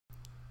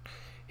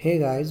Hey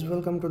guys,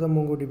 welcome to the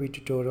MongoDB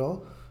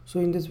tutorial.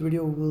 So in this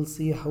video we will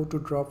see how to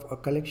drop a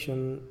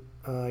collection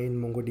in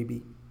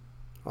MongoDB.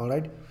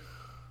 Alright,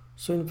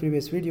 so in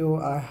previous video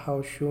I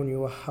have shown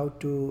you how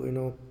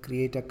to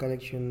create a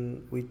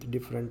collection with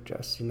different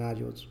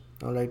scenarios.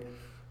 Alright,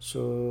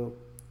 so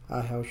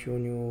I have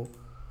shown you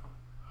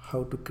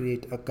how to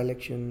create a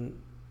collection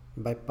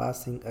by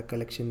passing a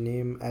collection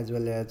name as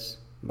well as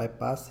by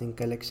passing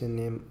collection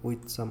name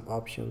with some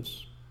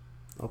options.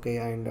 Okay,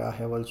 and I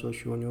have also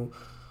shown you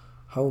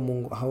how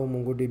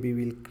MongoDB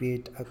will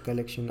create a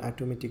collection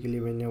automatically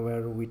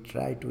whenever we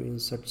try to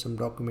insert some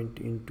document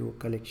into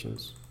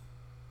collections.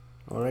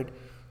 Alright,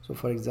 so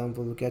for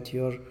example, look at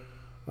here.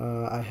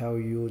 I have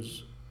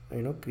used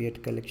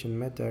create collection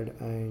method,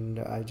 and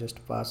I just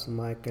pass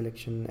my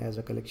collection as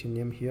a collection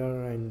name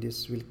here, and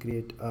this will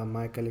create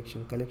my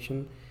collection.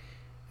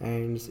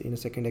 And in a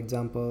second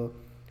example,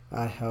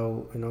 I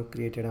have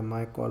created a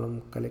my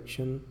column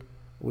collection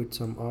with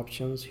some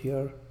options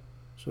here.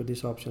 So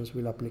these options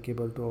will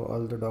applicable to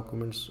all the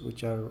documents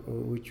which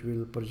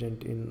will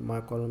present in my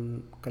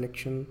column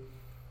collection.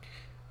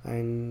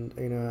 And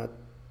in a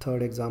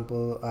third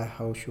example, I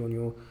have shown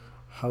you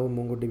how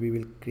MongoDB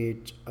will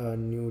create a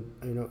new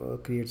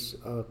creates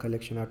a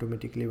collection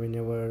automatically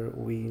whenever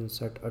we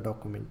insert a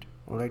document.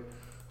 All right,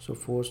 so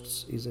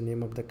first is the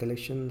name of the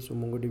collection, so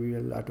MongoDB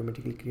will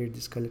automatically create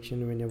this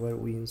collection whenever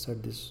we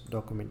insert this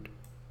document.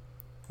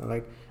 All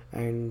right,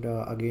 and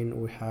again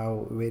we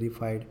have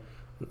verified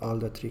all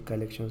the three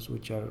collections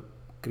which are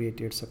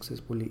created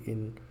successfully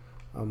in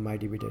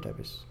MyDB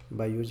database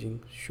by using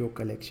show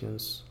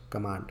collections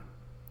command.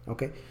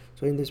 Okay,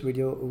 so in this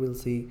video we will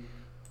see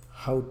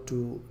how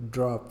to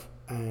drop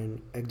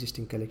an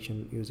existing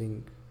collection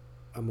using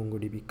a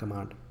MongoDB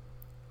command.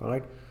 All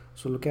right,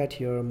 so look at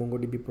here.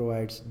 MongoDB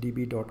provides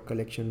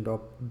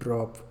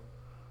db.collection.drop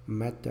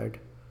method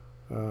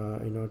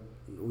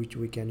which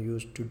we can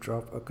use to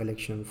drop a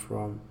collection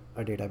from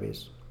a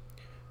database.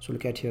 So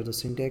look at here the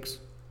syntax.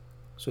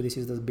 So this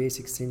is the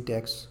basic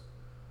syntax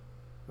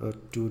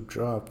to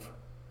drop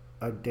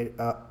a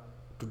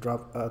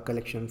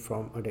collection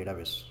from a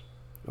database.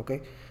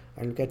 Okay,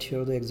 and look at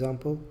here the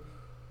example.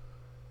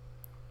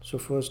 So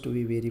first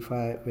we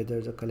verify whether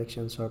the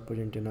collections are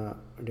present in a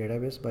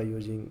database by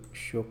using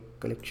show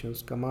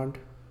collections command,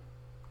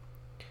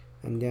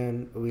 and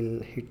then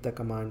we'll hit the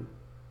command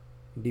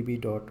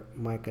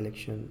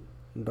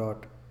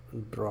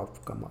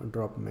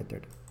db.mycollection.drop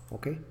method.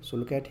 Okay, so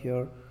look at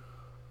here,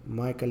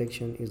 my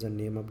collection is the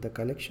name of the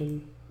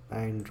collection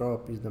and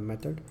drop is the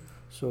method.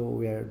 So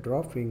we are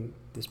dropping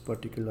this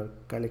particular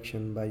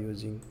collection by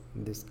using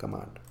this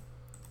command.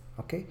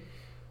 Okay,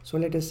 so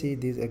let us see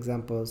these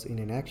examples in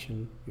an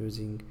action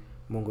using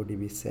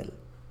MongoDB cell.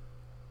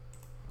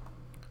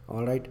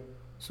 All right,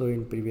 so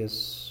in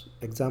previous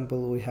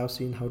example we have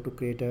seen how to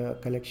create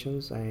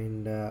collections,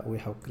 and we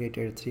have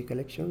created 3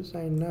 collections,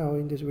 and now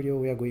in this video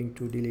we are going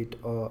to delete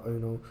or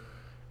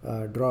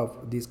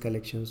drop these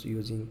collections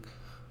using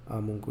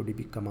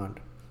MongoDB command.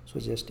 So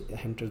just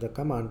enter the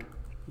command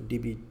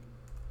db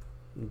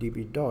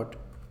dot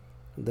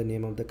the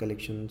name of the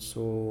collection.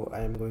 So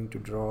I am going to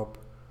drop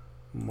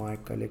my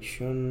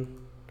collection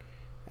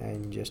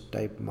and just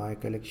type my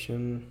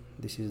collection.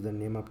 This is the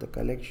name of the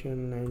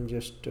collection, and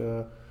just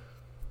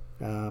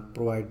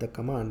provide the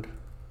command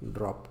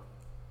drop.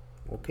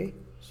 Okay,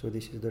 so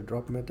this is the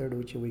drop method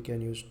which we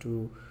can use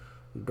to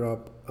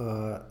drop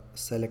a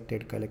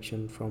selected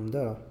collection from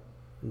the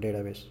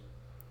database.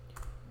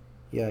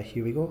 Yeah,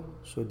 here we go.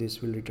 So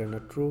this will return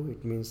a true.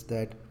 It means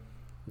that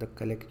the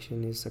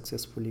collection is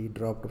successfully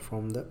dropped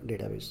from the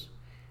database.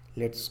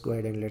 Let's go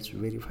ahead and let's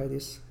verify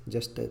this.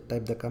 Just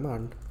type the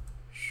command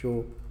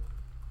show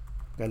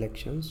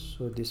collections.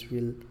 So this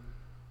will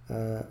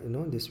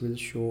this will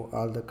show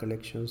all the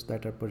collections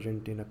that are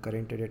present in a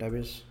current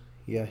database.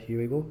 Yeah, here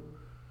we go.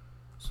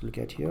 So look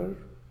at here,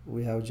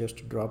 we have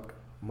just dropped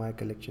my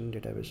collection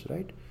database.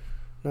 Right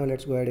now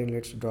let's go ahead and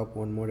let's drop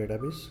one more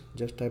database.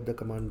 Just type the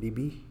command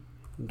db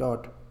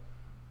dot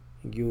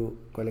give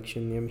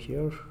collection name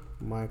here,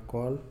 my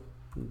call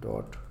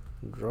dot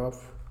drop,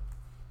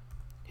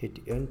 hit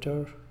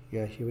enter.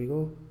 Yeah, here we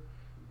go,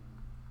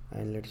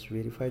 and let's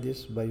verify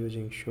this by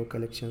using show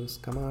collections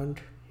command.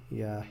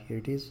 Yeah, here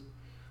it is.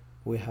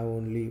 We have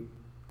only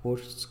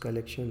posts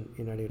collection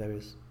in a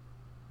database.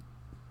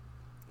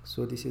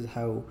 So this is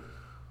how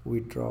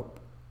we drop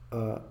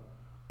a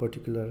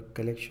particular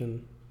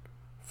collection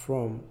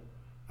from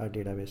a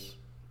database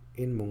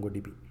in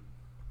MongoDB.